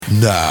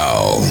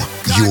Now,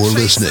 you're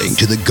listening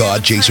to the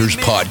God Chasers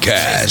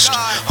podcast,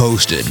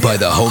 hosted by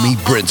the homie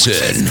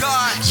Brinson.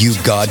 You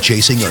God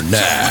chasing or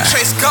nah? We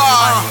chase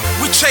God,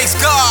 we chase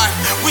God,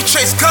 we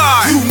chase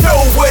God. You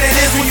know what it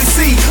is when you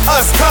see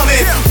us coming.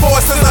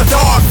 Forces of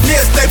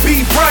darkness, they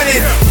be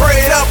running.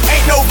 Pray it up,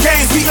 ain't no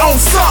games, we own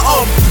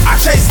something. I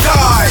chase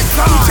God,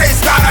 we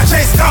chase God, I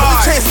chase God.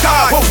 We chase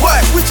God, but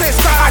what? We chase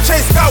God, I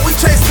chase God, we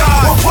chase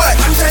God. But what?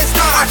 I chase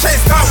God, I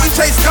chase God, we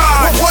chase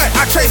God. But what?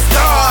 I chase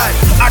God,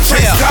 I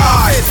chase God.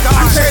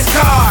 I chase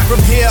God.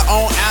 From here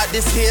on out,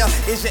 this here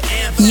is your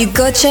anthem. You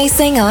go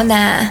chasing or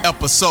nah?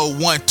 Episode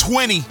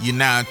 120. You're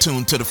now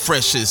tuned to the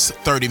freshest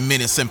 30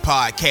 minutes in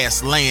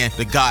podcast land.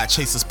 The God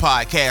Chasers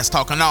podcast,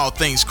 talking all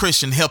things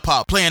Christian hip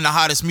hop, playing the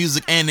hottest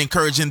music and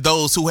encouraging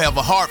those who have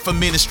a heart for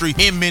ministry,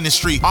 in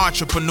ministry,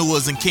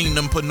 entrepreneurs and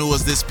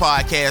kingdompreneurs. This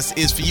podcast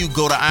is for you.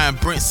 Go to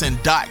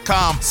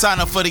IamBrinson.com. Sign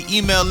up for the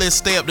email list.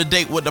 Stay up to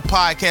date with the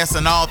podcast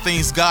and all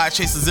things God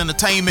Chasers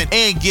Entertainment,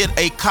 and get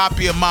a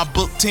copy of my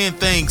book, 10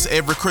 Things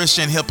Every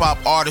Christian Hip Hop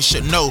Artist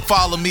Should Know.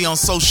 Follow me on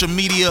social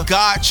media,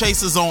 God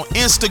Chasers on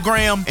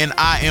Instagram, and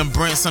I Am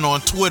Brinson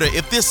on Twitter.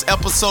 If this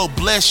episode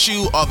blessed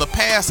you or the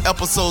past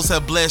episodes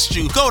have blessed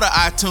you, go to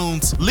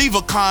iTunes, leave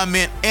a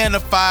comment and a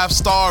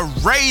 5-star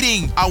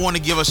rating. I want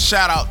to give a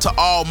shout out to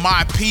all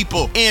my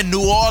people in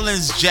New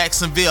Orleans,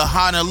 Jacksonville,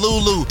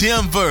 Honolulu,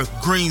 Denver,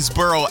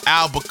 Greensboro,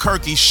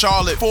 Albuquerque,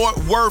 Charlotte, Fort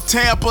Worth,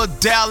 Tampa,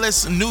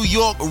 Dallas, New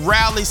York,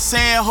 Raleigh,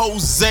 San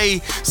Jose,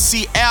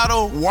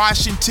 Seattle,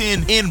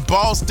 Washington, in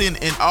Boston,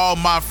 and all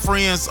my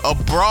friends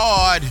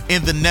abroad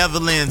in the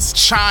Netherlands,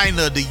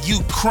 China, the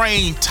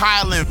Ukraine,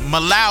 Thailand,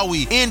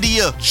 Malawi,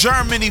 India,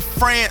 Germany,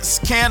 France,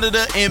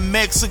 Canada, and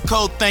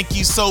Mexico. Thank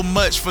you so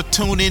much for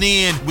tuning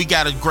in. We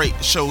got a great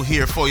show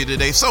here for you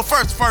today. So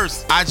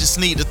first, I just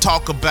need to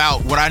talk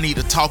about what I need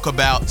to talk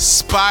about.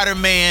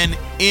 Spider-Man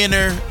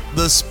Enter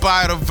the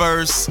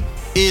Spider-Verse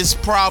is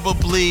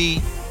probably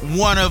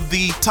one of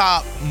the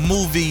top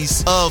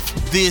movies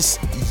of this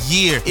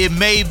year. It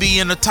may be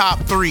in the top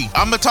 3.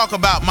 I'm gonna talk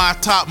about my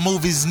top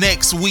movies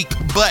next week,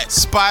 but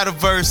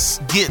Spider-Verse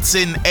gets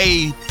an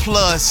A++.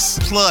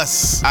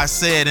 I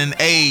said an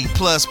A++.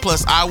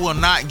 I will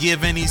not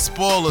give any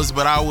spoilers,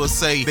 but I will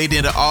say they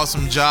did an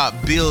awesome job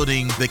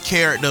building the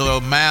character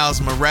of Miles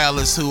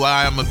Morales, who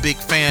I am a big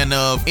fan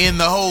of, in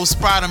the whole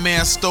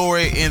Spider-Man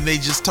story, and they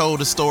just told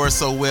the story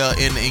so well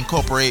and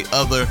incorporate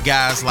other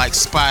guys like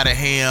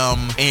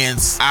Spider-Ham, and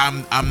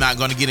I'm not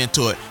gonna get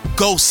into it.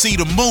 Go see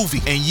the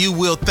movie and you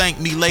will thank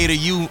me later.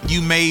 You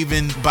may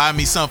even buy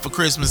me something for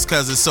Christmas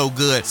because it's so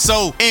good.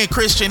 So in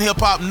Christian hip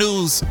hop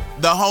news,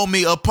 the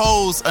homie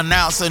Oppose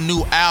announced a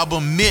new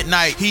album,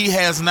 Midnight. He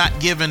has not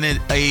given it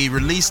a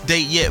release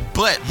date yet,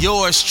 but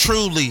yours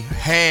truly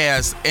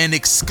has an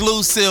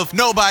exclusive.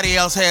 Nobody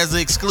else has an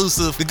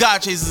exclusive. The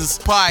God Chasers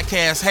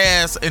podcast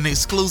has an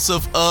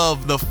exclusive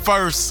of the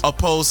first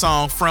Oppose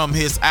song from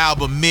his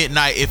album,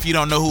 Midnight. If you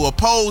don't know who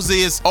Oppose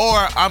is,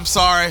 or I'm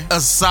sorry,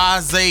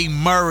 Asaze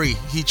Murray.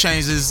 He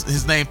changed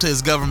his name to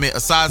his government,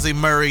 Asaze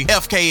Murray,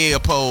 FKA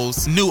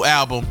Oppose, new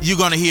album. You're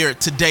gonna hear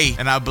it today,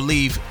 and I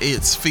believe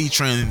it's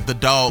featuring the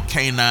dog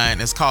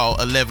K9. It's called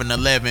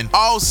 1111.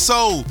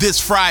 Also, this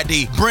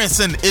Friday,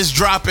 Brinson is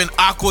dropping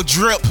Aqua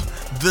Drip,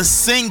 the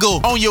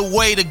single. On your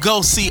way to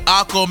go see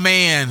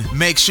Aquaman,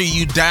 make sure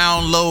you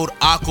download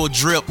Aqua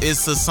Drip.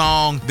 It's a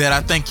song that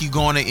I think you're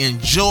going to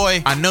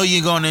enjoy. I know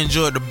you're going to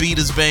enjoy it. The beat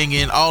is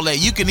banging, all that.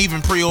 You can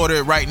even pre-order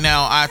it right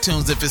now on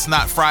iTunes if it's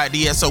not Friday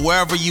yet. So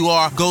wherever you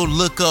are, go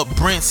look up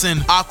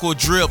Brinson Aqua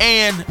Drip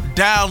and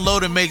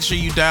download it. Make sure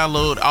you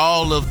download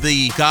all of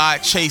the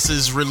God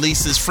Chasers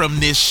releases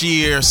from this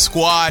year.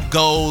 Squad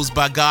Goals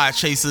by God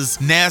Chasers,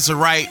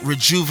 Nazarite,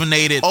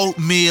 Rejuvenated,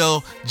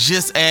 Oatmeal,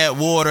 Just Add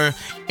Water,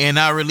 and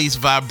I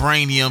released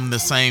Vibranium the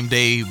same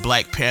day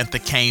Black Panther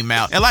came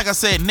out. And like I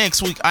said,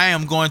 next week I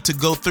am going to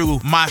go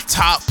through my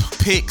top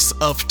picks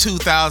of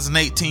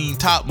 2018,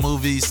 top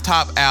movies,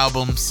 top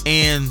albums,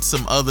 and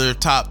some other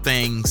top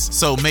things.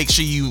 So make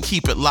sure you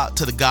keep it locked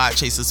to the God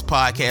Chasers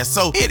podcast.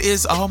 So it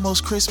is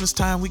almost Christmas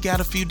time. We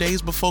got a few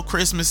days before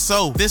Christmas.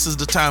 So this is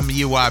the time of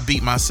year where I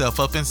beat myself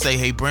up and say,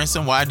 hey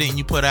Brinson, why didn't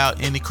you put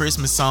out any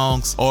Christmas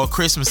songs or a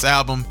Christmas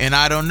album? And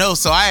I don't know.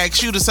 So I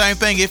ask you the same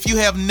thing. If you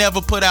have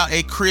never put out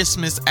a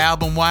Christmas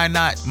album, why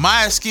not?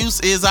 My excuse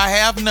is I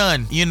have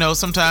none. You know,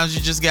 sometimes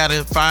you just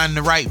gotta find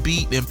the right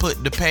beat and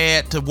put the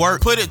pad to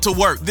work. Put it to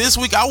work. This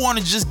week I want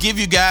to just give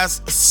you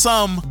guys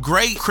some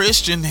great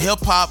Christian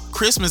hip-hop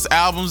Christmas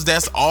albums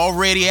that's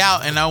already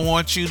out, and I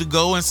want you to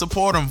go and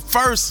support them.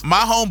 First, my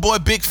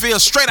homeboy Big Phil,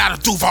 straight out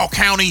of Duval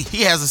County.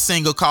 He has a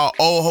single called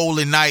Oh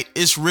Holy Night.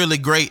 It's really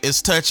great.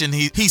 It's touching.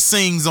 He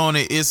sings on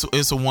it.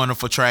 It's a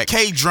wonderful track.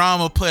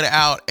 K-Drama put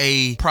out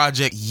a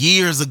project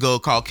years ago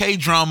called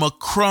K-Drama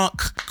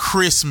Crunk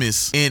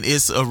Christmas, and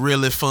it's a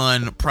really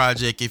fun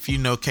project. If you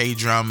know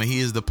K-Drama, he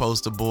is the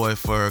poster boy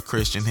for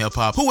Christian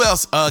hip-hop. Who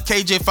else?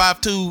 KJ5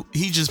 552,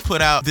 he just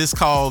put out this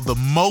called The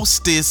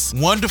Mostest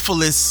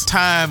Wonderfulest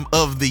Time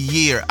of the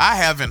Year. I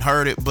haven't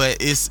heard it, but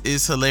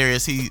it's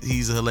hilarious.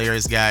 He's a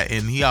hilarious guy,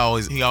 and he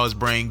always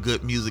bring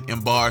good music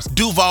and bars.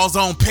 Duval's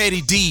own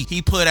Petty D,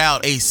 he put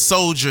out a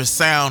Soldier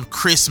Sound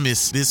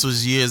Christmas. This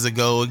was years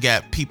ago. It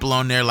got people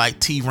on there like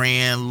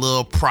T-Ran,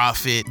 Lil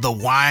Prophet, The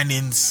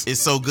Winans.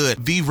 It's so good.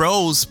 V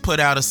Rose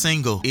put out a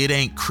single, It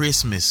Ain't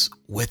Christmas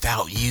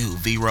Without You.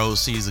 V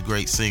Rose, she's a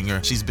great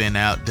singer. She's been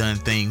out, done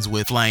things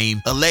with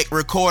Flame. Elect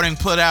Recording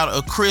put out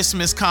a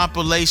Christmas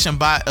compilation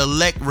by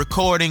Elect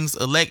Recordings.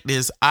 Elect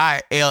is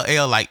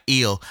I-L-L like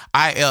ill,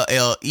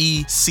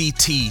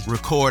 I-L-L-E-C-T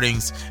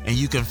Recordings, and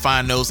you can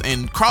find those.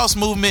 And Cross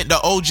Movement,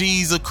 the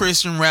OGs of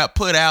Christian rap,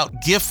 put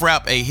out Gift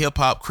Wrap, a hip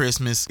hop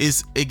Christmas.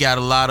 It got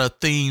a lot of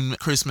themed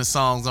Christmas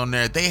songs on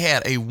there. They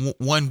had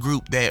one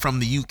group that from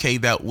the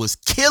UK that was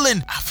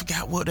killing. I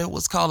forgot what it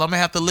was called. I'm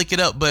gonna have to look it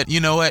up, but you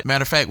know what?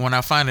 Matter of fact, when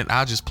I find it,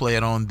 I'll just play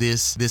it on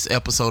this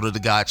episode of the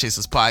God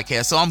Chasers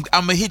podcast. So I'm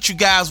gonna hit you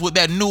guys with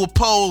that new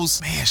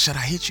pose. Man, should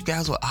I hit you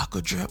guys with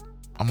Aqua Drip?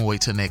 I'm gonna wait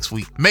till next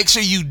week. Make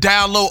sure you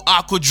download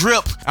Aqua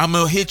Drip. I'm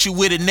gonna hit you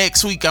with it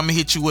next week. I'm gonna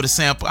hit you with a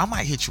sample. I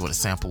might hit you with a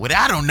sample with it.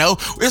 I don't know.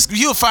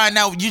 You'll find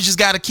out. You just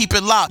gotta keep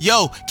it locked.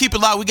 Yo, keep it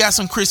locked. We got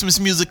some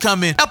Christmas music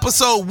coming.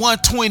 Episode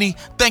 120.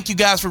 Thank you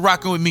guys for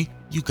rocking with me.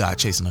 You God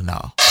Chasing or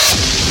now.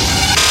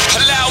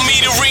 Allow me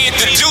to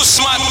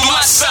reintroduce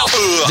myself.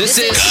 This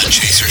is God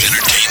Chasers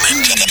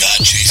Entertainment.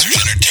 God Chasers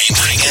Entertainment.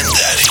 Bringing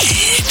that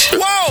heat.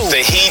 Whoa! The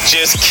heat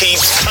just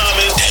keeps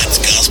coming. Dance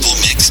Gospel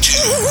Mix 2.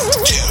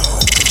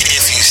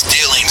 If you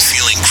still ain't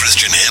feeling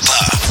Christian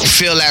hip-hop,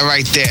 feel that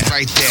right there.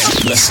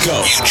 Let's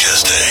go. You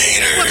just a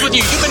hater. What's with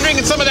you? You've been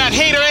drinking some of that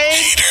hater, eh?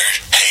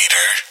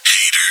 Hater.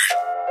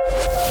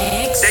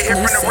 They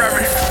hear from the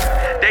reverend.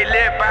 They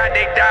live by,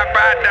 they die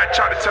by. Not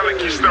trying to tell a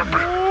keep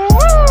stumping.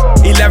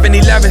 11,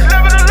 11,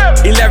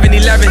 11, 11,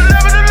 11,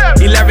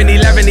 11, 11,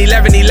 11,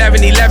 11, 11,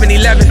 11,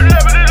 11,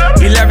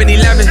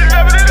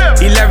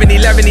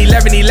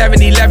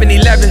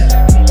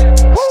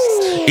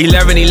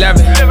 11,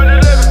 11.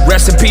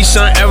 Rest in peace,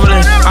 son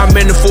Evelyn. I'm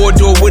in the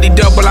 4-door Woody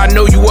double. I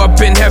know you up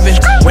in heaven.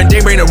 When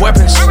they bring the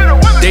weapons,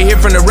 they hear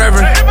from the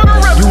reverend.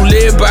 You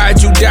live by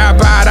it, you die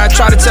by it. I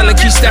try to tell her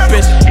keep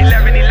stepping.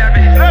 11,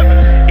 11,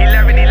 11,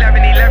 11,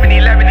 11, 11,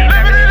 11,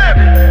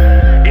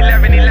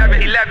 11,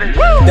 11, 11.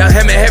 Down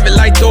heaven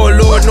like Thor,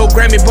 Lord. No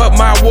Grammy, but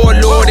my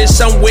warlord is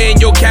somewhere in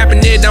your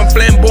cabinet. I'm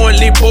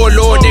flamboyantly poor,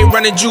 Lord. They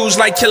running Jews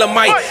like Killer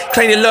Mike.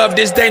 Claim to love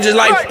this dangerous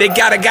life. They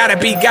gotta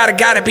be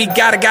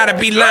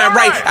lying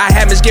right. I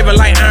had misgiven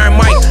like Iron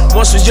Mike.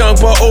 Once was young,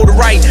 but older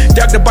right.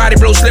 Duck the body,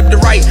 blow, slip the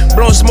right.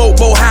 Blowing smoke,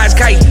 bow high as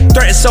kite.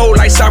 Threaten soul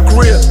like South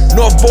Korea.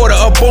 North border,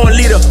 a born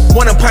leader.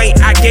 Want a pint,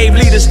 I gave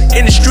leaders.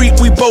 In the street,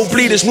 we both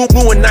bleeders.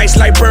 Ruin nights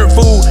like burnt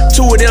food.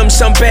 Two of them,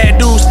 some bad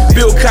dudes.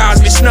 Bill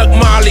Cosby, snuck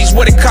Marley's.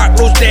 What a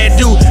cockroach dad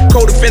do.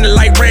 Co-defendant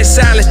like Ran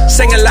Silent.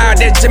 Sing aloud,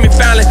 that Jimmy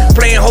Fallon.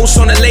 Playing host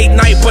on a late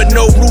night, but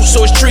no roots,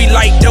 so it's tree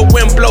light. The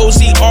wind blows,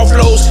 he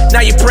offloads.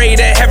 Now you pray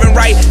that heaven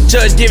right.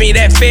 Judge, give me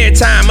that fair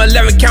time.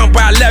 11 count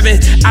by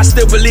 11. I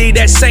still believe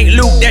that St.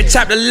 Luke, that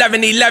chapter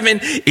 11, 11,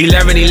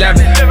 11,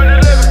 11.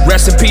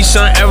 Rest in peace,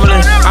 son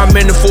Evelyn. I'm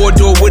in the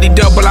 4-door Woody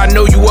double. I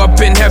know you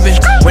up in heaven.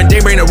 When they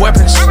bring the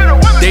weapons,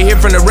 they hear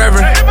from the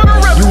reverend.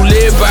 You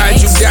live by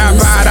it, you die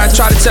by it. I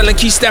try to tell her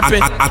keep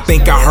stepping. I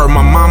think I heard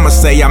my mama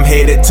say I'm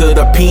headed to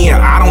the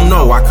pen. I don't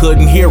know, I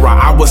couldn't hear her.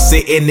 I was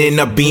sitting in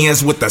the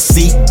Benz with the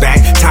seat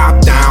back,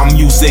 top down,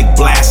 music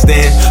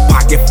blasting,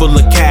 pocket full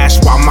of cash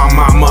while my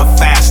mama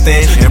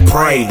fasting, and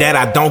pray that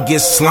I don't get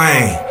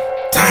slain.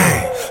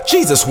 Dang,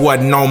 Jesus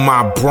wasn't on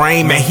my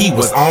brain, man, he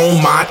was on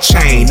my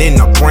chain.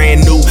 In a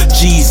brand new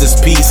Jesus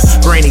piece.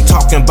 Granny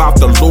talking about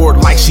the Lord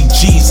like she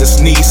Jesus'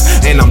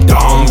 niece. And I'm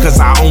dumb, cause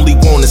I only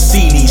wanna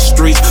see these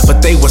streets.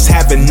 But they was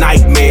having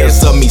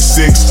nightmares of me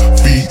 6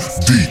 feet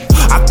deep.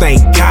 I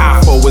thank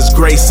God for his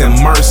grace and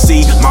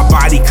mercy. My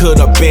body could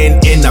have been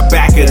in the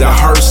back of the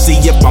hearsey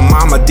if my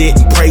mama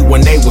didn't pray when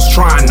they was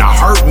trying to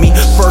hurt me.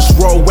 First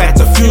row at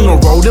the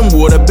funeral, them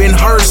would have been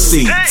her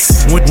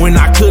seats. When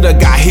I could have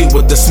got hit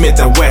with the Smith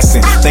 &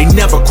 Wesson. They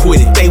never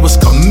quit it, they was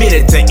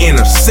committed to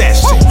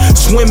intercession.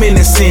 Swimming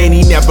in sin,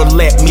 he never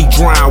let me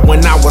drown.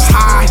 When I was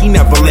high, he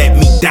never let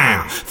me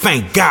down.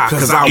 Thank God,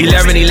 cause I was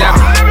 11.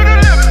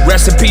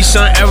 Rest in peace,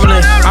 son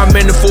Evelyn. I'm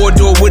in the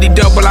 4-door Woody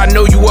double. I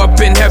know you up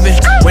in heaven.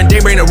 When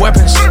they bring the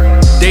weapons,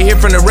 they hear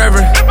from the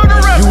reverend.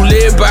 You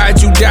live by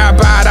it, you die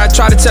by it. I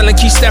try to tell her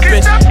keep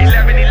stepping.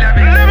 11,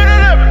 11,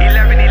 11,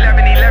 11,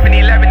 11, 11,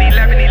 11,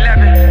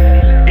 11,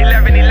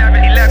 11, 11,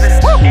 11,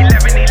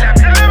 11,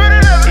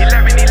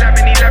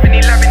 11,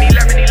 11, 11,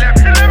 11,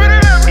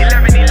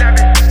 11, 11.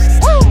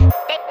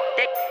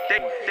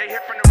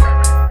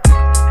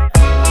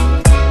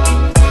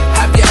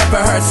 Have you ever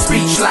heard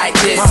speech like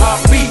this? My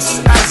heart beats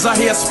as I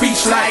hear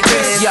speech like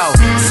this. Yo,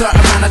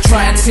 certain man I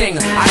try and sing.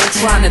 I ain't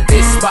trying to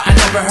diss, but I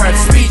never heard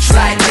speech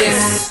like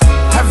this.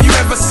 Have you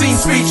ever seen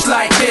speech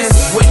like this?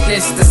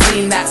 Witness the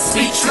scene that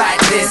speech like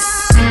this.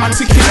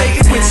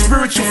 Articulated with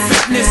spiritual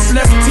fitness,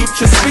 left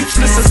teacher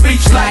speechless, a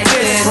speech like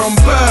this. From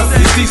birth,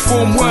 these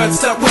form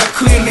words that were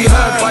clearly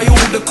heard by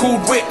all the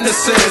called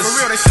witnesses.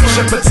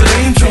 Shepherds and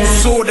angels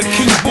saw the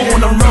king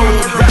born on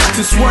road.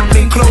 Baptist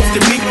swaddling clothed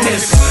in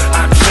meekness.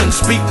 Actions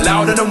speak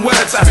louder than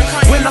words.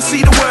 When I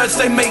see the words,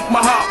 they make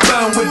my heart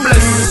burn with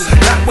bliss.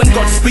 Like when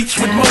God speaks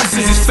with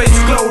Moses, his face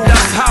glowed.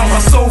 That's how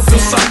my soul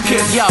feels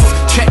sunken. Yo,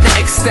 check the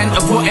extent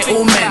of what it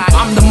all meant.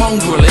 I'm the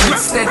mongrel, and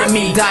instead of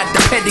me died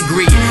the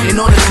pedigree. In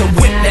order to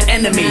whip the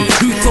enemy,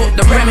 who thought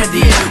the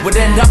remedy would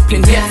end up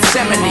in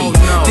Gethsemane?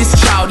 This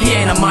child, he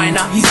ain't a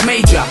minor, he's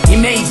major. He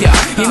made ya,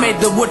 he made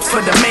the wood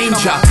for the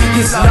manger.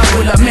 His love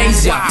will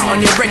amaze ya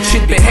on your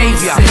wretched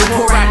behavior. He'll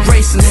pour out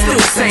grace and still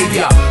save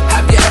ya.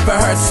 Have you ever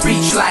heard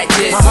speech like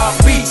this? My heart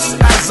beats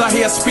as I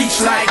hear speech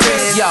like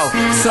this. Yo,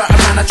 certain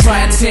man I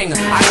try a ting,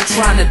 I ain't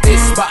trying to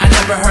diss, but I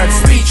never heard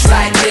speech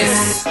like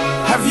this.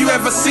 Have you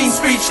ever seen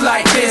speech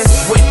like this?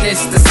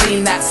 Witness the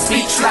scene that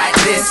speech like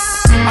this.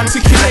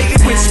 Articulated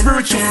with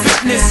spiritual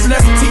fitness,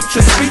 left teacher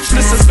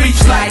speechless, a speech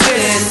like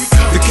this.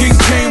 The king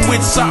came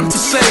with something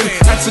to say,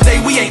 and today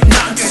we ain't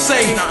nothing to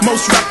say.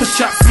 Most rappers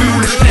chat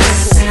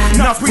foolishness.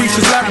 Enough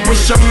preachers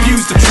languish,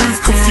 abuse the truth,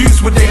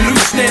 confused with their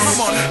looseness.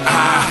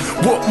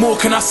 What more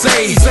can I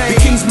say? The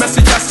king's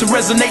message has to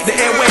resonate the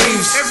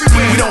airwaves.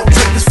 We don't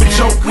take this for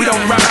joke, we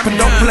don't rap and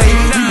don't play.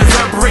 We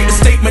reverberate the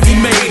statement he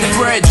made.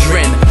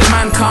 Brethren, the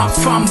man can't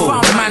fumble,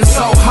 the man's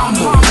so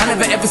humble. I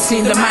never ever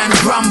seen the man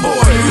grumble.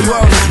 The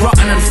world is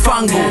rotten and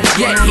fungal,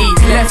 yet he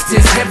left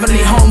his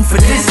heavenly home for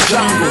this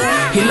jungle.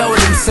 He lowered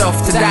himself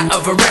to that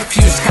of a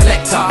refuse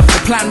collector.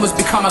 The plan was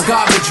become a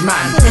garbage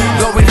man,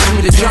 going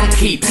through the junk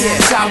heaps,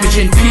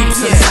 salvaging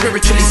peeps and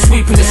spiritually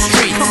sweeping the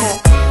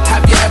streets.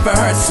 Have you ever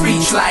heard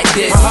speech like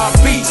this? My heart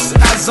beats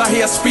as I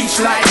hear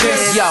speech like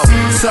this. Yo,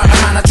 certain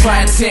man I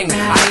try a ting,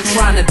 I ain't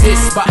trying to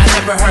diss, but I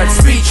never heard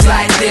speech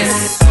like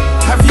this.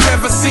 Have you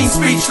ever seen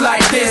speech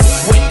like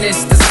this?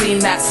 Witness the scene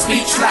that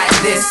speech like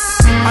this.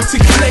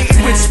 Articulated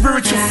with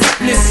spiritual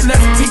fitness,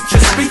 left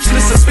teacher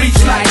speechless, a speech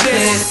like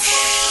this.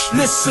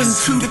 Listen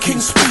to the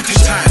king's speech.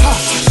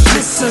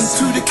 Listen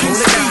to the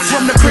king's speech.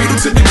 From the cradle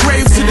to the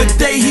grave, to the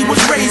day he was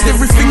raised,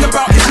 everything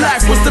about his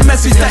life was the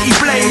message that he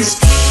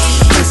blazed.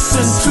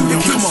 Listen to the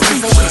king's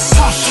speech.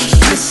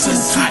 Listen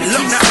to the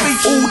king's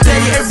speech. All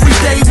day, every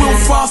day, we'll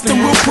fast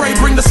and we'll pray.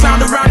 Bring the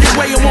sound around your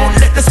way and won't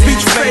let the speech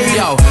fade.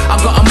 Yo, I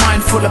got a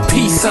mind full of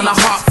peace and a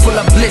heart full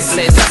of bliss.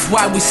 That's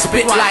why we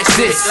spit like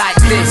this.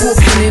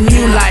 Walking in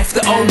new life,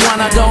 the old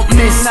one I don't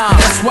miss.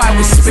 That's why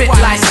we spit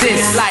like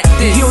this.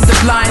 Heal the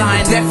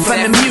blind, deaf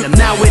and the mute.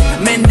 Now with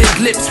mended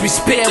lips we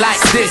spit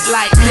like this.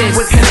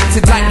 We're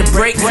connected like the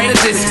brakes to the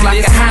disc,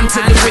 like a hand to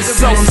the wrist,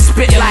 so we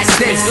spit like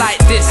this.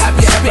 Have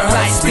you ever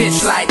heard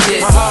speech like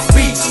this? My heart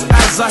beats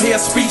as I hear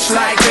speech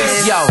like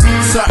this. Yo,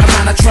 certain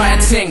man I try a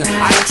ting,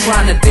 I ain't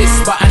trying to diss,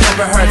 but I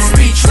never heard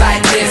speech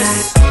like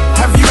this.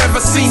 Have you ever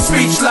seen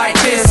speech like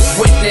this?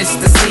 Witness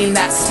the scene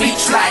that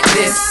speech like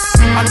this.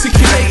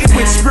 Articulated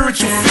with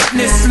spiritual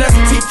fitness, left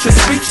teacher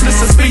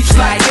speechless, a speech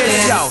like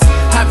this. Yo,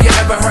 have you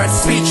ever heard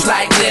speech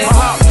like this? My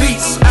heart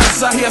beats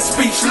as I hear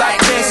speech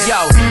like this.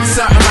 Yo,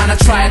 certain man I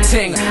try a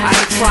ting, I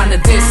ain't trying to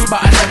diss,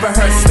 but I never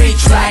heard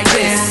speech like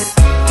this.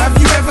 Have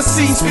you ever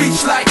seen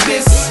speech like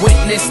this?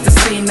 Witness the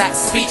scene that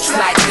speech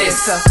like this.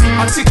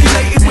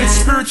 Articulated with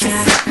spiritual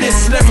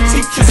fitness, left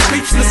teacher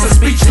speechless, a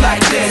speech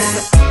like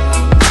this.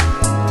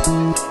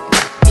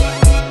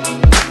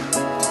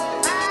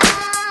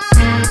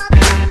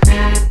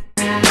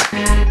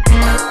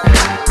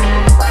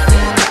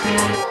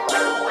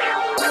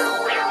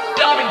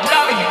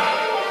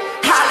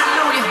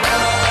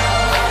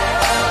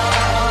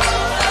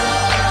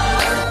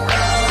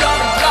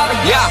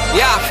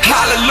 Yeah,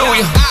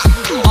 hallelujah.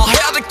 All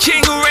hail the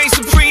King who reigns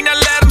supreme, now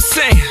let him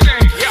sing.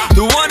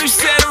 The one who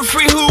set him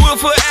free, who will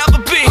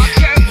forever be.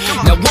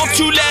 Now won't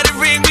you let it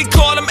ring, we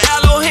call him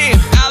Elohim,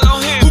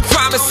 who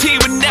promised he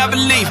would never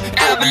leave,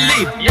 ever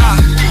leave.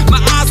 My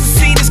eyes have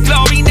seen his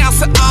glory now,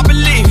 so I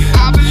believe.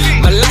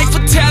 My life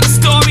will tell the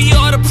story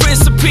of the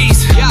Prince of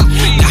Peace. Now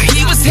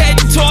he was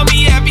heading toward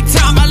me every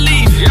time I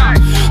leave.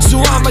 So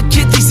I'ma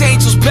get these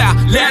angels bow,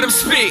 let them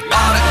speak.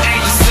 All the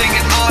angels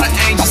singing, all the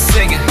angels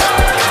singing.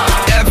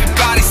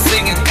 Everybody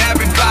singing,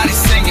 everybody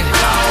singing.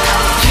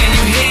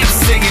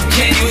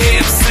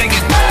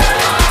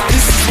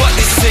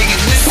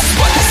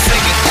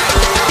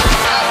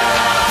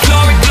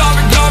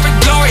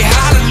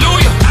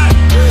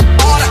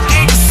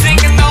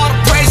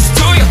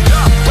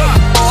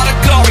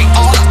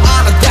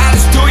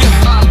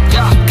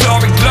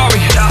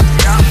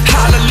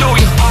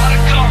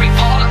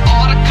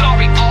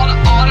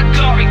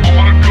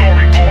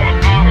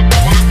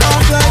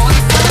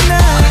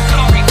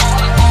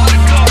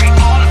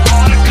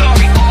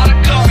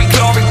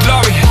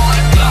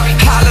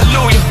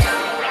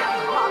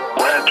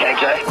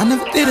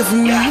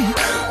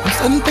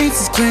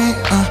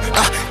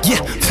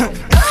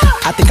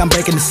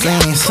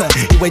 the scenes.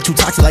 You way too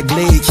toxic like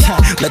bleach.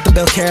 Let the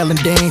Bill Carolyn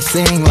Dean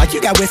sing like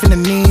you got whiff in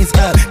the knees.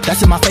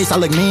 That's in my face, I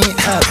look mean.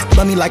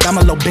 Love me like I'm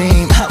a low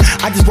beam.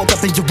 I just woke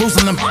up in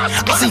Jerusalem.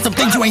 I seen some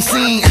things you ain't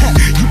seen.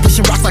 You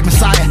pushing rocks like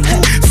Messiah.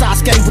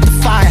 Sasuke with the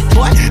fire.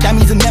 Boy, that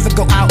means it never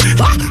go out.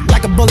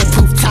 Like a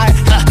bulletproof tire.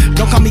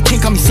 Don't call me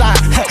king, call me sire.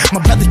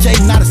 My brother Jay,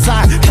 not a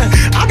side.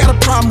 I got a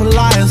problem with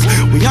liars.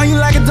 We on you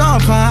like a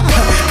dog pie.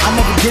 I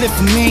never get it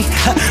for me.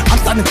 I'm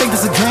starting to think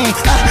this a dream.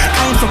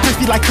 I am so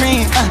crispy like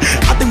cream.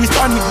 I think we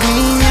starting to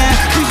glean, yeah.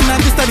 We should not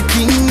just start a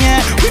king,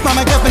 yeah. We might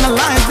wake up in the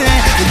lion's den.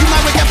 You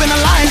might wake up in the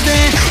lion's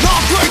den.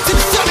 Lord, glory to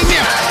the Son,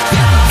 yeah.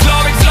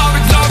 Glory,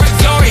 glory, glory,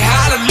 glory,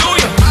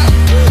 hallelujah.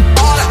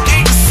 All the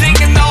angels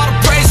singing, all the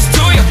praises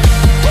to you.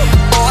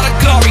 All the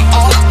glory,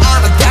 all the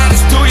honor, that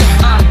is to you.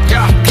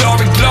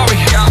 Glory, glory,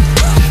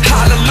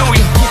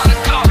 hallelujah. All the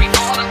glory,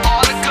 all the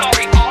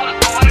glory, all the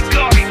glory,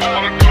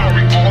 all the glory,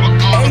 all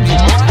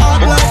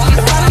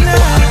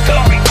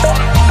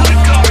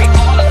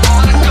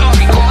the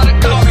glory, all the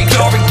glory,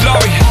 glory,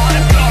 glory,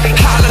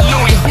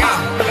 hallelujah.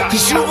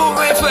 'Cause you will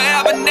reign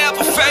forever,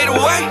 never fade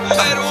away.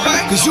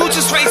 'Cause you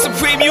just reign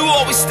supreme, you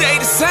always stay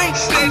the same.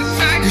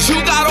 'Cause you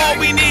got all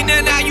we need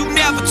and now you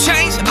never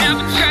change.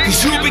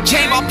 'Cause you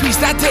became our peace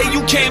that day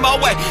you came our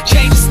way.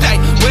 Changed the state,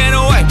 went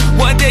away.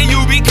 One day you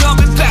be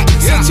coming back.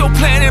 Set your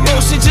plan in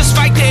motion just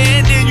right there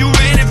and then you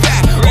ran it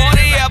back. All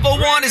they ever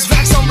want is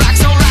racks on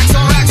racks on racks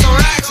on racks on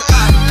racks.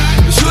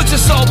 'Cause you're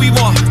just all we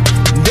want,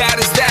 that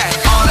is that.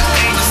 All the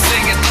angels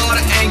singing, all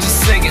the angels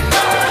singing.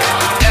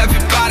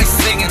 Everybody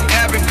singing,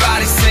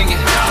 everybody singing.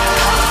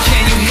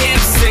 Can you hear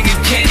them singing?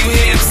 Can you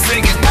hear them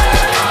singing?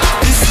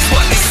 This is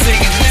what they're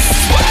singing, this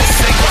is what they're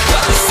singing,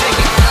 what they're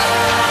singing.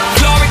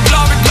 Glory,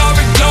 glory,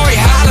 glory, glory,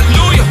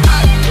 hallelujah.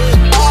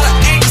 All the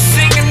angels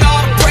singing,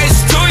 all the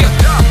praises to you.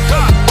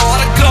 All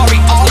the glory,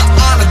 all the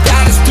honor,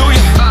 that is to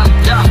you.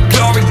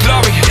 Glory,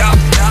 glory,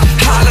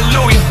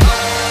 hallelujah.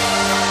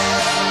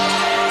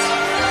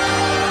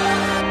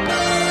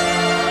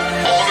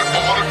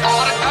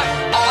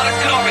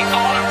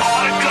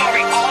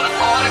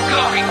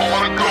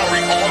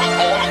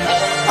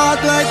 All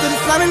glory to the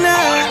Son and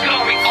All the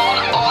glory,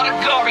 all the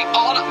glory,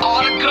 all the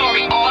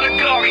glory, all the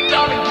glory,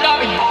 glory,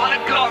 glory, all the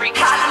glory,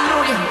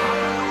 hallelujah.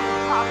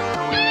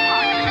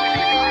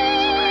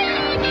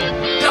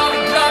 Glory,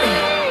 glory,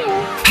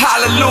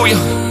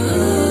 hallelujah.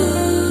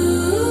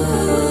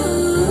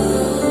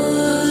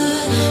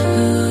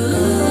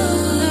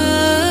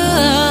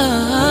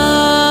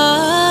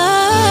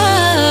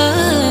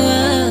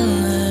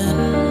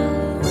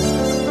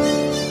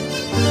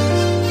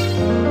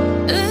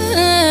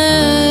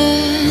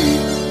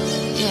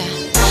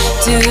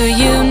 Do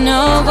you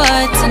know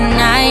what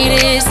tonight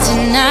is?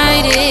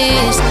 Tonight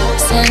is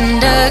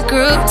send a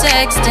group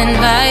text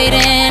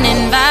inviting,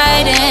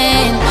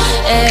 inviting.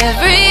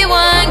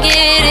 Everyone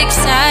get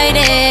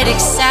excited,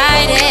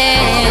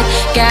 excited.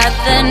 Got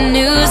the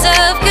news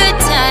of good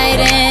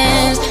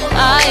tidings.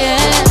 Oh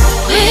yeah.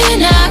 We're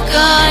not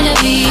gonna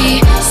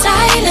be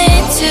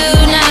silent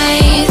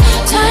tonight.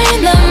 Turn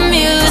the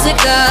music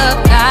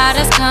up. God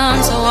has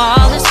come, so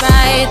all is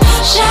right.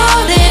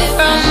 Shout it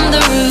from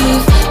the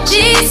roof.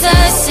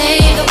 Jesus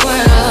save the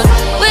world.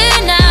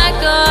 We're not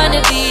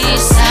gonna be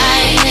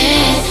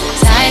silent,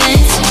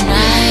 silent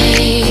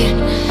tonight.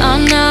 Oh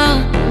no,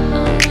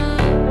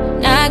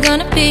 not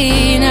gonna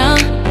be no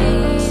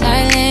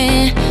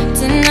silent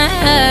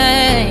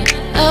tonight.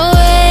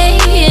 Away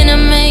in a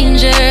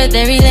manger,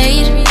 there he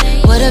laid.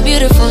 What a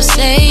beautiful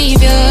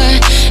Savior,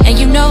 and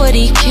you know what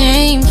he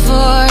came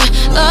for.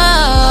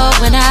 Oh,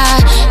 when I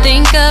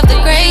think of the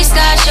grace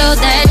God showed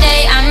that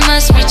day, I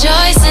must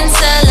rejoice and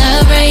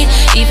celebrate.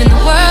 Even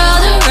the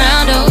world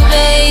around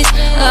obeys.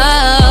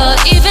 Oh,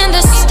 even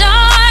the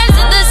stars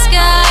in the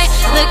sky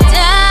look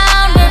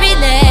down where he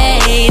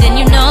laid, and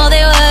you know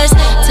they was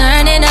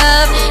turning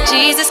up.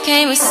 Jesus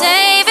came with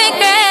saving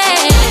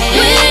grace.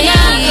 We're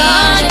not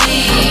gonna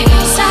be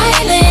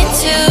silent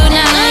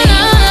tonight.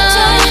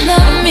 Turn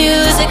the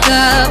music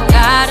up.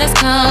 God has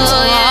come, so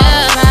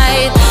all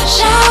right.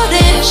 Shout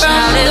it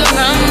from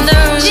the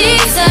roof.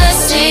 Jesus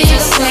save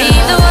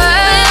the world.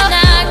 We're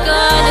not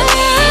gonna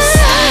be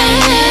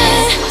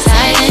silent,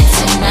 silent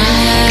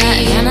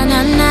tonight. Na na na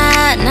na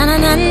na na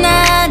na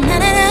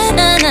na na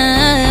na na.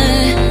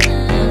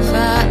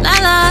 La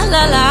la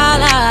la la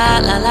la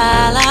la la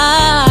la.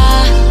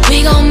 We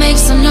gon' make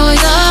some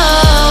noise, oh,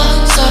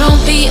 so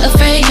don't be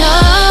afraid, no.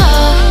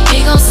 We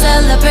gon'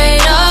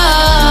 celebrate, oh.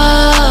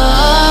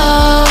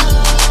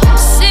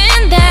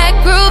 Send that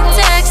group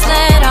text,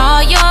 let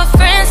all your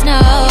friends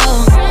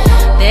know.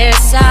 There's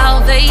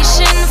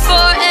salvation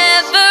for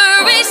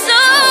every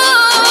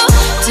soul.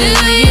 Do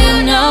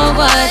you know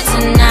what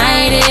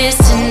tonight is?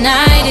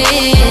 Tonight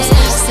is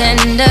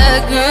send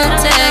a group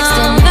text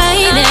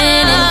inviting,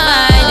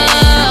 inviting.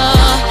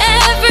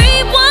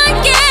 Everyone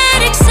get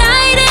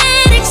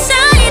excited,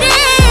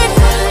 excited.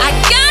 I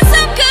got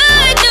some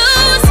good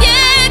news,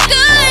 yeah,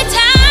 good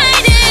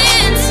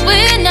tidings.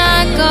 We're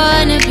not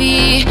gonna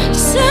be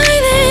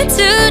silent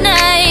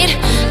tonight.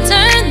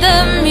 Turn the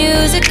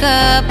music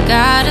up.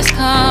 God has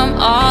come,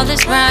 all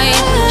is right.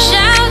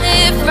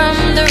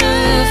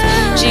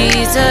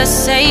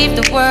 Jesus saved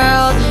the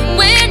world.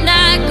 We're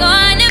not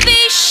gonna be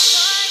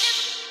silent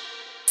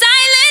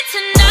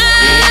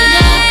tonight. We're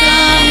not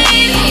gonna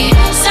be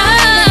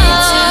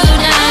silent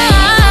tonight.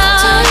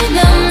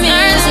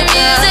 The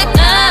music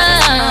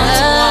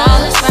so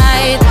all is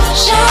right.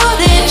 Shout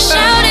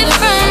it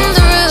from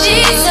the roof.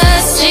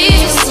 Jesus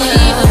saved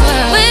the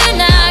world. We're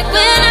not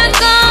gonna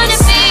be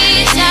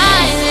silent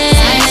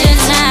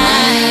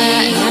tonight.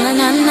 Na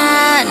na na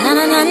na na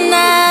na na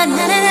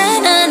na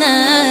na na.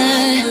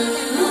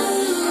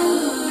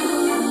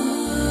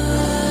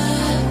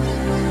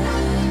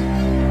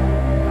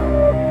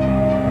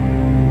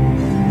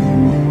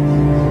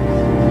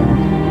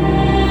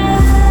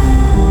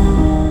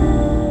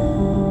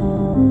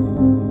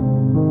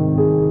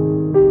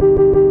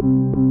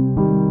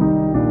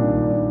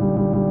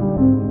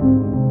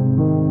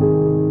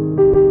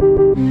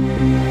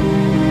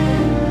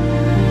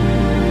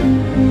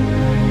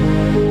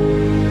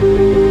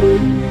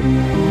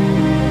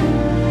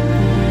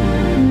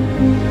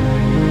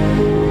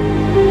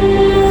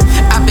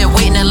 I've been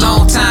waiting a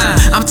long time,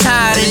 I'm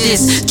tired of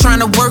this. Trying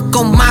to work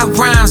on my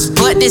rhymes,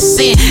 but this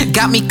sin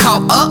got me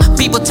caught up.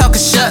 People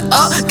talking shut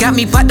up, got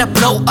me about to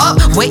blow up.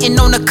 Waiting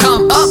on to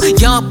come up,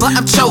 young but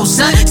I'm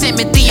chosen.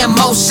 Timothy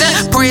emotion,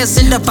 prayers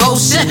and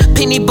devotion.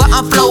 Penny but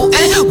I'm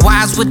floating,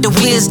 wise with the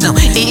wisdom,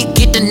 it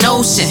get the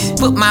notion.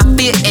 Put my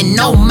fear in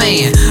no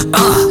man,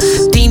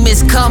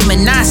 demons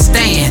coming, I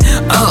stand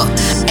up.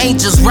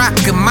 Angels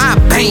rocking my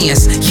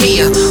bands,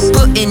 yeah.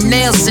 Putting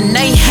nails in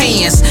they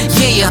hands,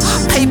 yeah.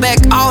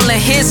 Payback all in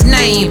his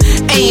name,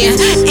 and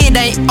it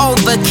ain't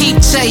over,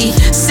 keep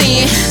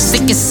chasing.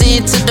 Sick and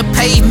sin to the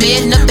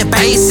pavement, nothing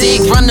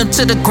basic. Running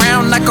to the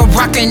ground like a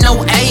rocket,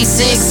 no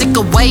ASIC. Sick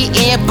of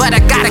waiting, but I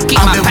gotta keep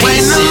my patience. I've been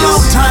waiting a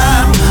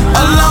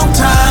long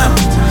time.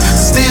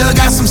 Still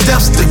got some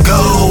steps to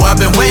go. I've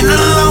been waiting a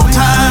long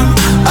time.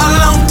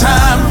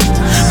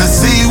 To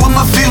see what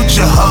my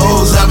future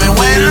holds. I've been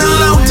waiting a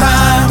long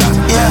time.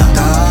 Yeah.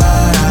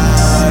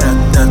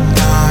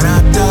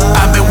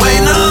 I've been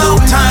waiting a long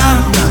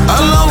time.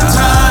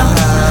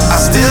 I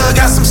still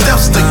got some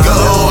steps to go.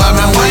 I've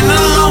been waiting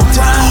a long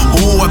time.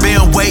 Ooh, I've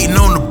been waiting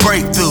on the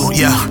breakthrough.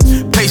 Yeah.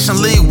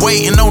 Patiently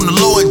waiting on the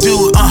Lord,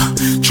 dude.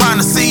 Trying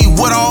to see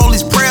what all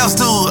these prayers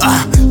do.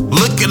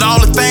 Look at all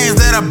the things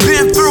that I've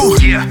been through.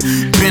 Yeah.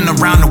 Been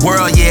around the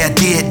world, yeah, I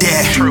did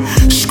that. True.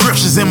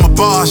 Scriptures in my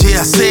bars,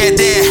 yeah, I said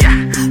that.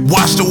 Yeah.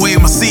 Washed away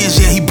my sins,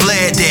 yeah, he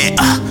bled that.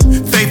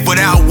 Faith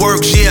without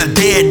works, yeah, I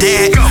did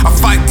that. Go. I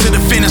fight to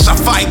the finish, I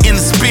fight in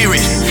the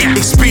spirit. Yeah.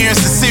 Experience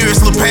is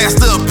serious, look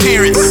past the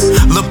appearance.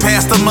 Look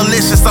past the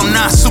malicious, I'm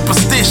not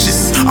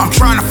superstitious. I'm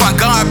trying to find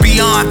God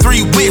beyond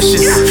 3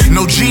 wishes. Yeah.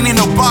 No genie,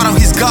 no bottle,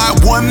 he's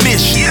God, one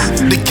mission.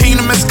 Yeah. The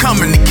kingdom is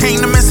coming, the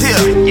kingdom is here.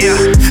 Yeah.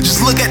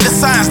 Just look at the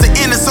signs, the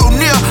end is so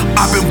near.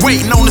 I've been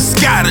waiting on the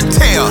sky to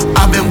tell.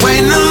 I've been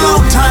waiting a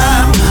long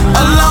time.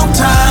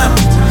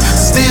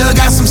 Still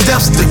got some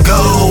steps to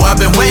go. I've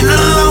been waiting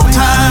a long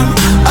time.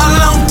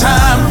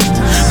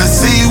 To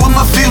see what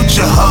my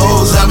future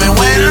holds. I've been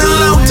waiting a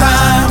long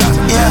time.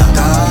 Yeah.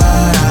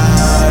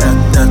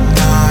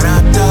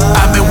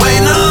 I've been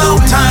waiting a long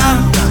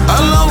time.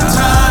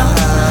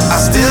 I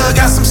still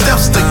got some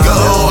steps to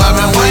go. I've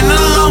been waiting a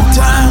long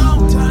time.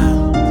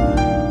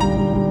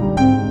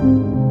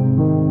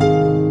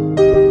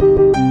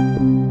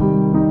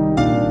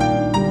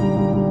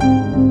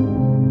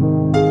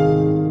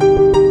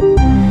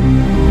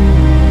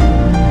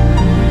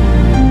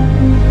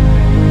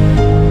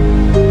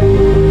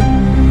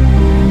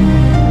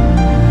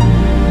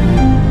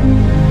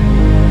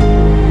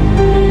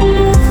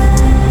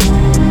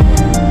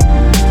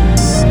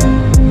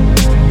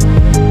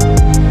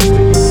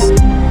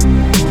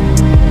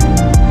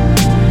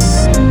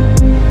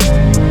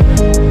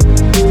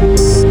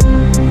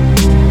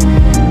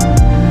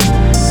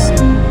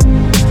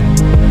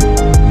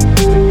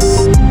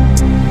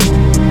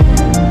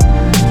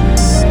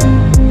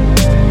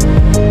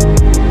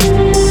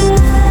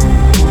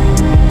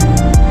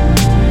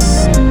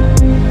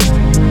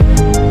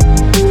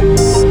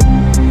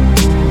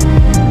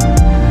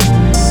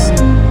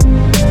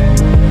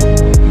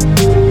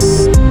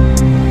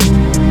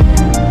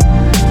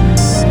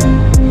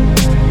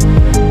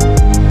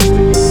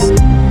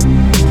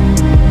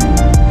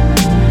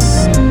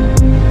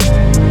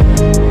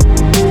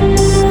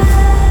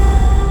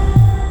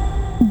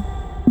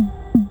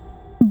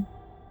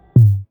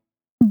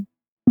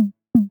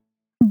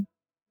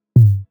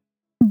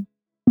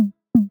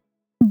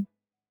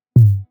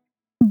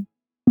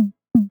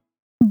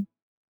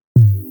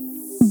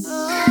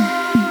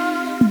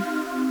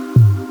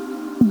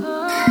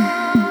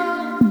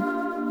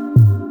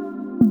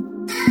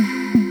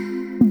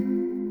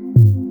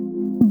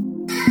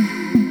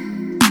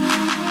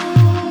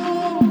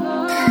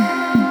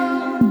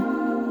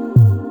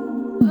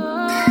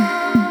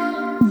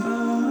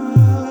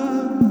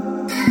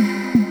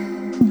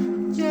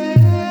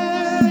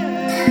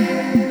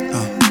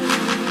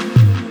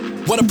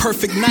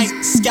 perfect night,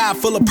 sky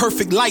full of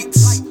perfect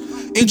lights.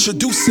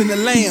 Introducing the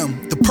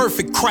Lamb, the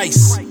perfect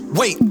Christ.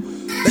 Wait,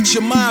 let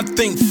your mind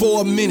think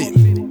for a minute.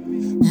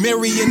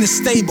 Mary in the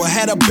stable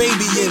had a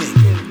baby in it.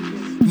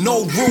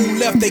 No room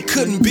left, they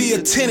couldn't be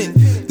a tenant.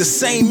 The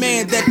same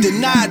man that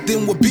denied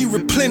them would be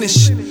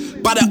replenished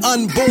by the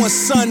unborn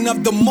son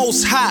of the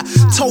Most High,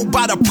 told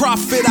by the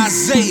prophet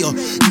Isaiah.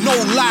 No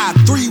lie,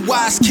 3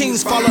 wise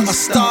kings follow a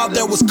star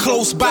that was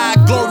close by.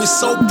 Glory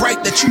so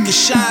bright that you can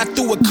shine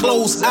through a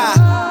closed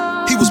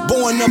eye. He was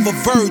born of a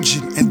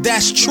virgin, and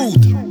that's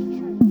truth.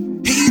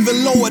 He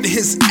even lowered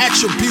his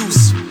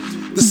attributes.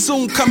 The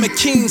soon coming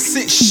king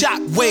sent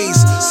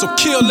shockwaves, so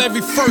kill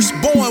every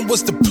firstborn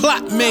was the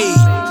plot made.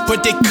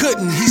 But they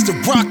couldn't, he's the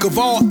rock of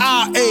all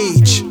our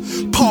age.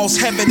 Paul's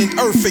heaven and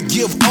earth and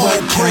give all what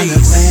praise. What kind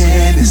of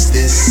man is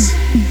this,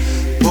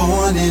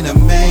 born in a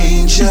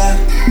manger?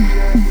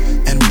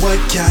 And what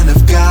kind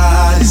of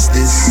God is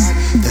this,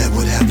 that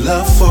would have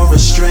love for a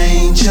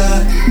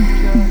stranger?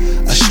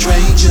 A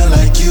stranger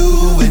like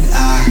you and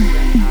I.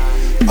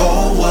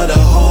 Oh, what a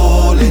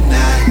holy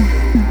night.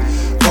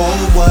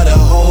 Oh, what a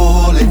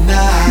holy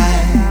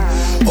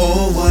night.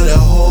 Oh, what a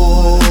holy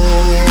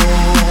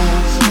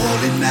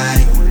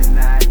night.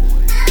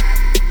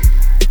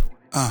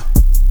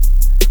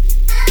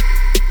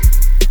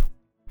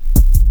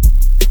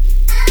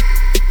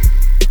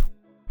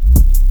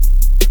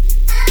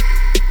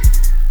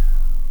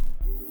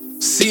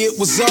 See, it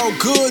was all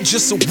good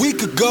just a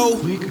week ago.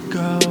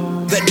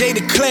 That they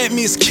declared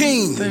me as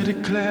king.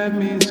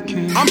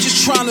 I'm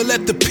just trying to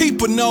let the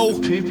people know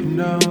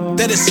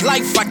that it's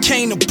life I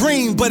came to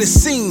bring. But it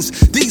seems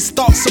these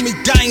thoughts of me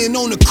dying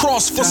on the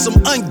cross for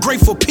some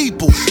ungrateful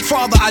people.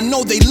 Father, I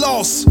know they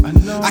lost.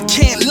 I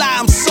can't lie,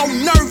 I'm so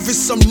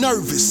nervous, I'm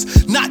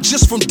nervous. Not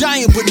just from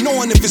dying, but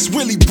knowing if it's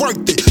really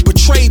worth it.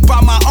 Betrayed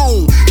by my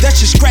own, that's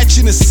just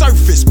scratching the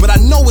surface. But I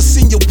know it's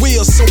in your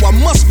will, so I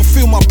must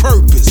fulfill my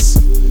purpose.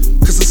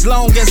 Cause as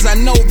long as I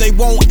know they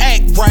won't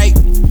act right,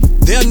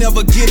 they'll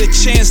never get a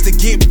chance to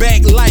get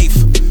back life.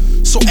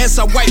 So as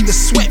I wipe the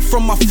sweat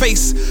from my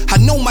face, I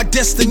know my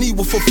destiny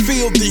will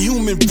fulfill the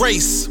human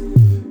race.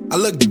 I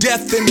look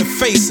death in the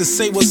face and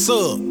say what's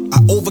up. I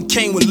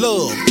overcame with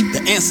love,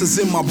 the answer's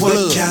in my blood.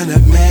 What kind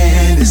of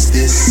man is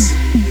this,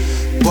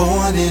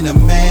 born in a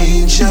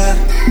manger?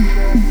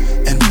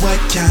 And what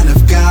kind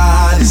of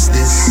God is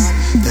this,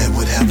 that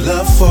would have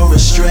love for a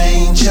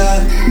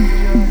stranger?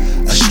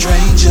 A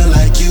stranger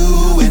like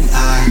you and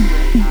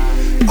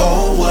I.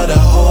 Oh, what a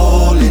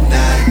holy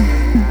night.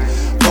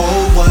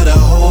 Oh, what a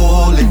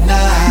holy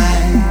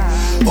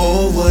night.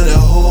 Oh, what a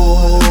holy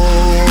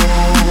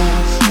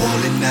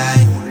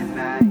night.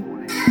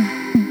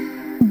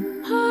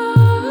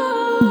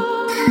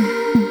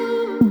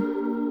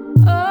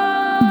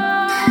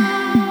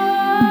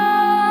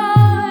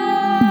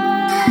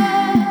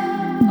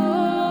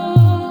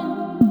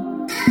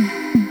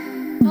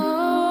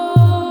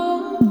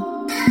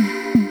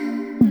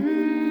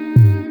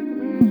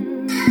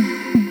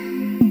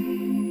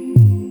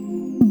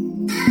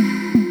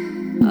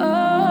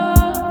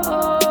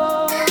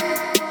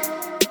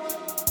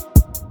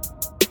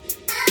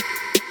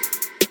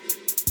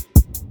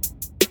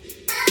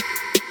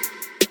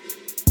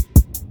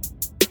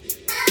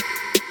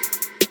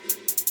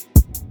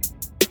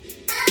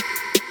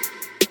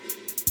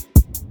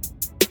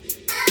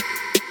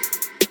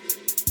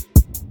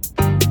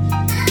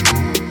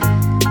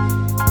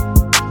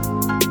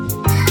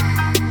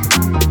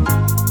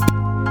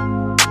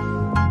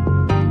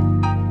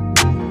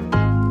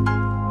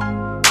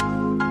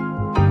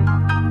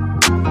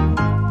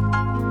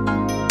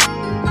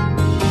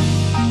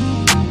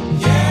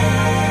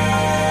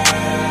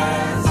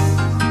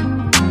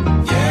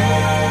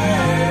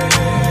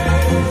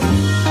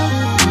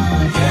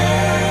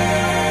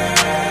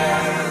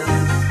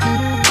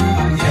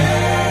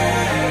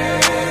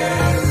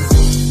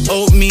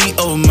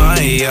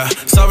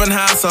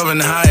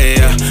 Soaring high,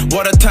 yeah.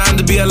 What a time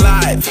to be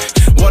alive.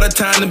 What a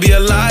time to be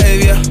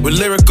alive, yeah. We're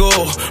lyrical,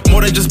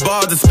 more than just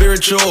bars, it's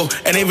spiritual.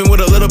 And even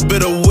with a little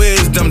bit of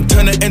wisdom,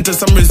 turn it into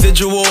some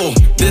residual.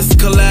 This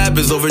collab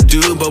is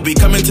overdue, but we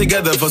coming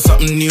together for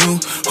something new.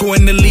 Who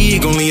in the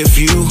league? Only a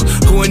few.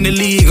 Who in the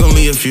league?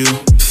 Only a few.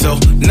 So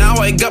now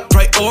I got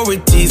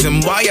priorities,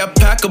 and why I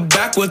pack a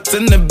backwards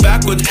in the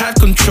backwards had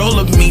control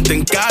of me.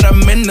 Thank God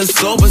I'm in the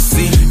sober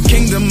sea.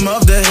 Kingdom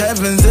of the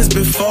heavens is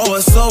before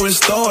us, so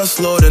restore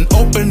us, Lord, and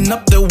open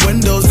up the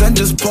windows and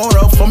just pour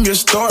out from your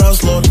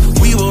storehouse, Lord.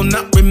 We will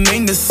not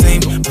remain the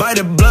same. By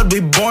the blood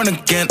we born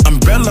again.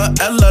 Umbrella,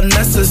 Ella,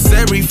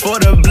 necessary for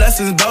the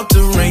blessings about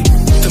to rain.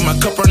 Till my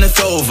cup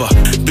runneth over.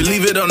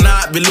 Believe it or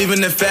not, believe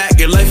in the fact.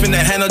 Your life in the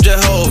hand of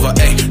Jehovah.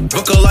 Ay,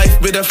 book of life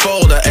with a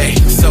folder. Ay,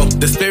 so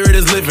the spirit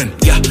is living.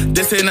 Yeah,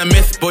 this ain't a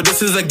myth, but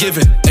this is a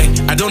given. Ay,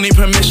 I don't need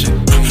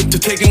permission to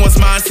take in what's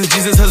mine since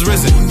Jesus has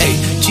risen. Ay,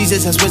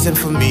 Jesus has risen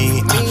for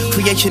me.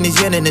 Creation is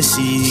yearning to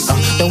see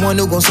the one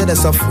who gon' set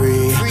us all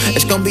free.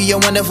 It's gonna be a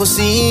wonderful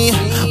scene.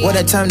 What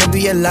a time to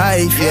be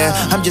alive, yeah.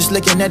 I'm just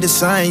looking at the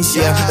signs,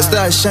 yeah. The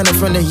stars shining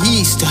from the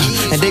east,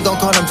 and they gon'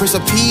 call him Prince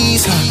of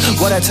Peace.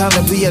 What a time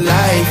to be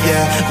alive,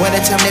 yeah. What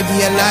a time to be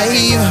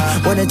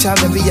alive. What a time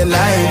to be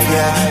alive,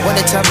 yeah. What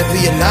a time to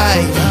be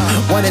alive.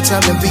 What a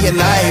time to be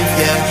alive,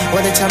 yeah.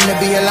 What a a time to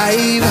be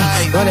alive.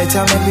 What a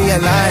time to be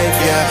alive,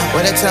 yeah.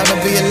 What a time to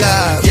be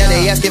alive. Yeah,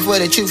 they asking for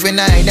the truth and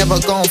I ain't never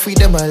gon' feed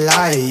them a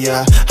lie,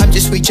 yeah. I'm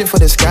just reaching for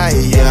the sky,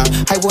 yeah.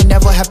 I will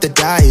never have to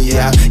die,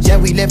 yeah. Yeah,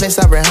 we live in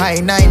sovereign high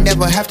and I ain't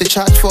never have to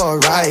charge for a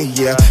ride,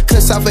 yeah.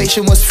 Cause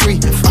salvation was free,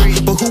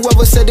 but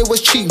whoever said it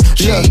was cheap,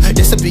 look,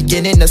 this the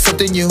beginning of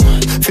something new.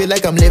 Feel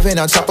like I'm living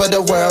on top of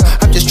the world.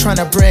 I'm just trying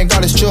to bring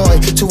all this joy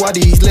to all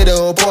these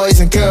little boys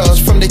and girls.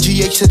 From the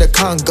GH to the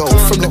Congo,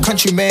 from the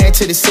country man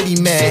to the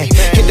city man.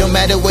 It don't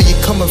matter where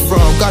you're coming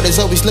from, God is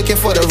always looking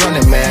for the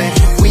running man.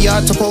 We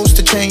are supposed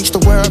to change the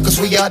world, cause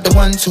we are the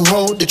ones who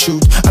hold the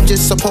truth. I'm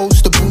just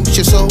supposed to boost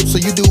your soul, so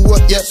you do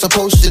what you're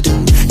supposed to do.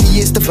 He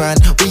is the vine,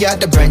 we are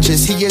the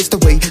branches, he is the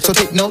way, so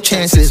take no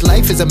chances.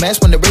 Life is a mess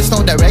when there is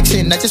no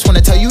direction. I just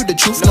wanna tell you the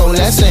truth, no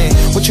lesson.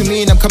 What you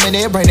mean I'm coming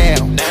in right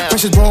now?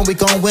 Precious born, we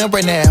gon' win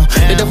right now.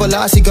 The devil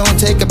lost, he gon'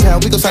 take a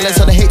pound. We gon' silence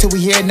all the hate till we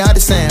hear none of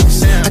the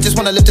sounds. I just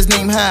wanna lift his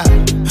name high,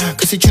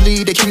 cause he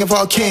truly the king of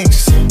all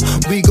kings.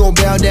 We gon'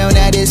 bow down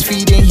at his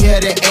feet and hear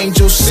the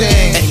angels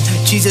sing. Hey,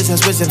 Jesus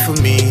has risen for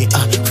me,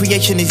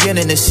 creation is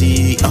yearning to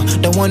see,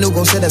 the one who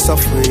gon' set us all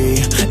free.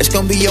 It's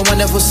gon' be a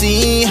wonderful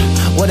scene.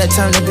 What a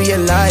time to be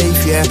alive,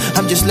 yeah.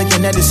 I'm just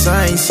looking at the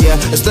signs, yeah.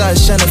 The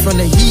stars shining from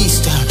the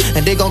east,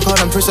 and they gon' call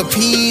them Prince of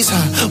Peace.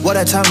 What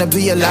a time to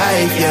be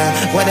alive,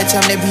 yeah. What a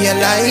time to be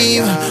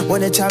alive.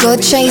 What a time to be alive.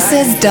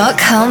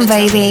 GodChasers.com,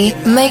 baby.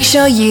 Make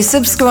sure you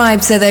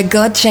subscribe to the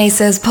God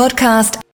Chasers podcast